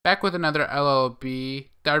Back with another LLB,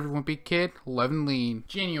 Diary of a Wimpy Kid, Lovin Lean.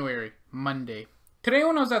 January, Monday. Today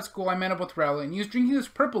when I was at school, I met up with Rowley, and he was drinking this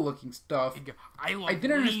purple looking stuff. I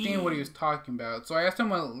didn't understand what he was talking about, so I asked him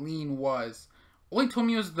what lean was. All he told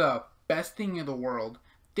me was the best thing in the world.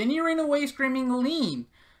 Then he ran away screaming lean.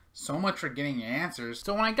 So much for getting answers.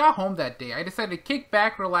 So when I got home that day, I decided to kick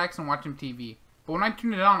back, relax, and watch some TV. But when I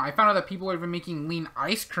turned it on, I found out that people are even making lean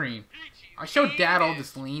ice cream. I showed Dad all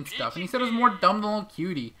this lean stuff, and he said it was more dumb than a little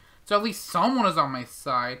cutie. So at least someone was on my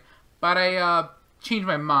side. But I changed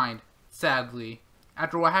my mind, sadly,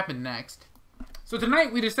 after what happened next. So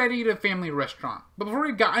tonight, we decided to eat at a family restaurant. But before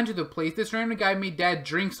we got into the place, this random guy made Dad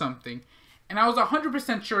drink something. And I was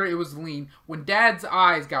 100% sure it was lean when Dad's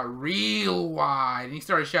eyes got real wide and he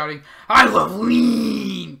started shouting, "I love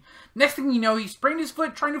lean!" Next thing you know, he sprained his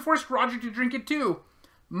foot trying to force Roger to drink it too.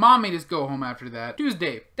 Mom made us go home after that.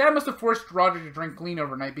 Tuesday, Dad must have forced Roger to drink lean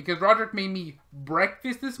overnight because Roger made me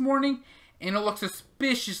breakfast this morning and it looked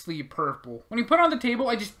suspiciously purple. When he put it on the table,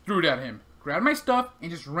 I just threw it at him, grabbed my stuff,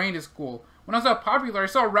 and just ran to school. When I was at Popular, I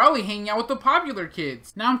saw Rowley hanging out with the Popular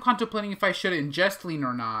kids. Now I'm contemplating if I should ingest lean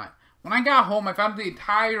or not. When I got home, I found the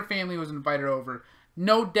entire family was invited over.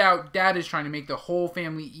 No doubt, Dad is trying to make the whole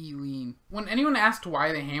family eat lean. When anyone asked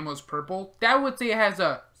why the ham was purple, Dad would say it has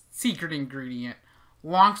a secret ingredient.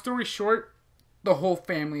 Long story short, the whole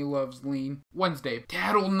family loves lean. Wednesday,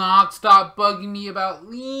 Dad will not stop bugging me about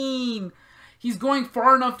lean. He's going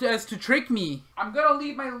far enough as to trick me. I'm gonna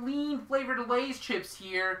leave my lean flavored Lay's chips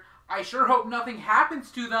here. I sure hope nothing happens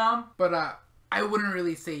to them. But I wouldn't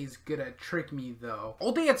really say he's good at trick me though.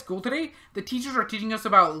 All day at school today, the teachers are teaching us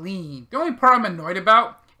about lean. The only part I'm annoyed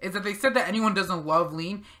about is that they said that anyone doesn't love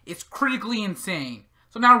lean, it's critically insane.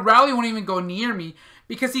 So now Rowley won't even go near me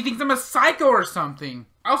because he thinks I'm a psycho or something.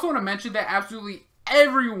 I also want to mention that absolutely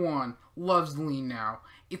everyone loves lean now.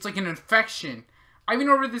 It's like an infection. I even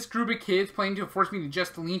ordered this group of kids planning to force me to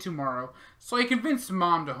ingest lean tomorrow, so I convinced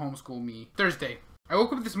Mom to homeschool me. Thursday. I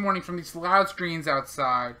woke up this morning from these loud screams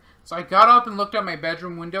outside. So I got up and looked out my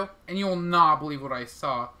bedroom window, and you will not believe what I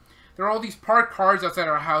saw. There are all these parked cars outside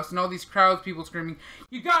our house, and all these crowds, people screaming,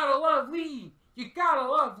 "You gotta love lean! You gotta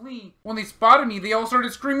love lean!" When they spotted me, they all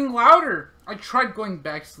started screaming louder. I tried going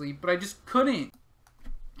back to sleep, but I just couldn't.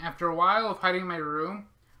 After a while of hiding in my room,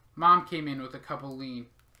 Mom came in with a cup of lean.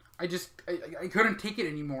 I couldn't take it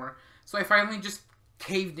anymore, so I finally just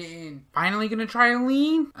caved in. Finally gonna try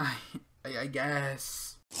lean? I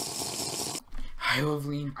guess. I love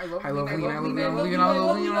lean. I love lean. I love lean. I love lean. I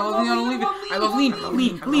love lean. I love lean. I love lean.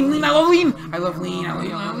 I love lean. Lean. I love lean. I love lean. I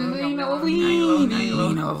love lean. I love lean. I love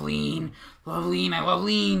lean. I love lean. Love lean. I love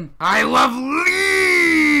lean. I love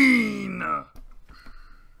lean.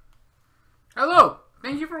 Hello.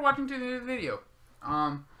 Thank you for watching today's video.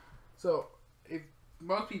 So if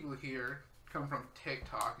most people here come from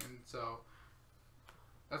TikTok, and so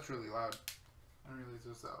that's really loud. I don't realize it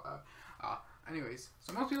was so loud. Anyways,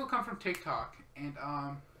 so most people come from TikTok, and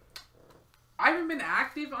I haven't been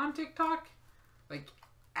active on TikTok, like,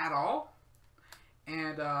 at all,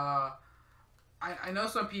 and I know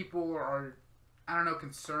some people are, I don't know,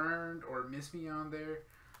 concerned or miss me on there,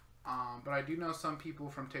 but I do know some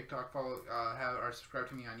people from TikTok are subscribed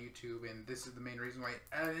to me on YouTube, and this is the main reason why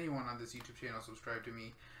anyone on this YouTube channel subscribed to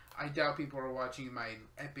me. I doubt people are watching my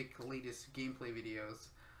epic latest gameplay videos,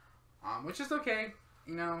 which is okay,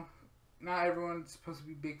 you know. Not everyone's supposed to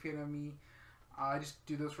be a big fan of me. I just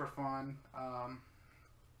do this for fun.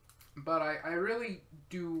 But I really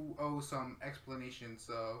do owe some explanation.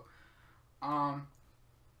 So,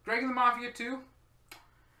 Greg and the Mafia 2,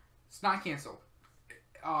 it's not canceled.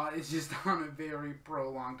 It's just on a very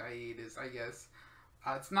prolonged hiatus, I guess.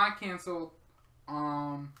 It's not canceled.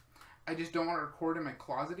 I just don't want to record in my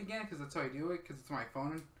closet again because that's how I do it, because it's my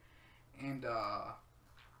phone. And,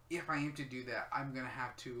 if I am to do that, I'm going to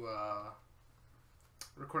have to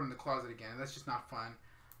record in the closet again. That's just not fun.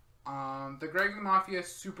 The Greg the Mafia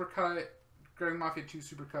Supercut, Greg the Mafia 2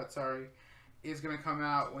 Supercut, sorry, is going to come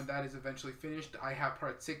out when that is eventually finished. I have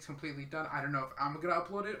part 6 completely done. I don't know if I'm going to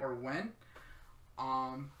upload it or when.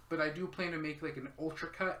 But I do plan to make like an ultra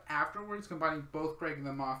cut afterwards, combining both Greg and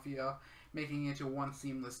the Mafia, making it into one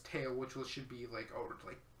seamless tale, which should be like over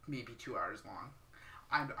like maybe 2 hours long.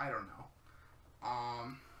 I don't know.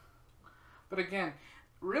 But again,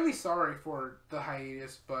 really sorry for the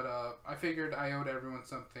hiatus, but I figured I owed everyone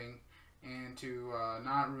something, and to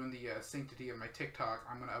not ruin the sanctity of my TikTok,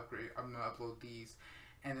 I'm gonna upload these,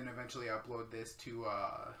 and then eventually upload this to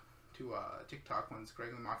TikTok once Greg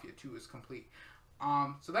and the Mafia 2 is complete.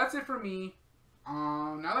 So that's it for me.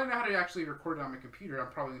 Now that I know how to actually record it on my computer,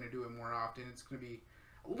 I'm probably gonna do it more often. It's gonna be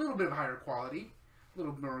a little bit of higher quality, a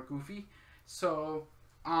little more goofy. So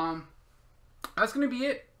That's gonna be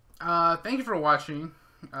it. Thank you for watching.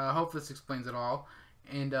 Hope this explains it all.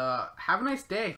 And have a nice day.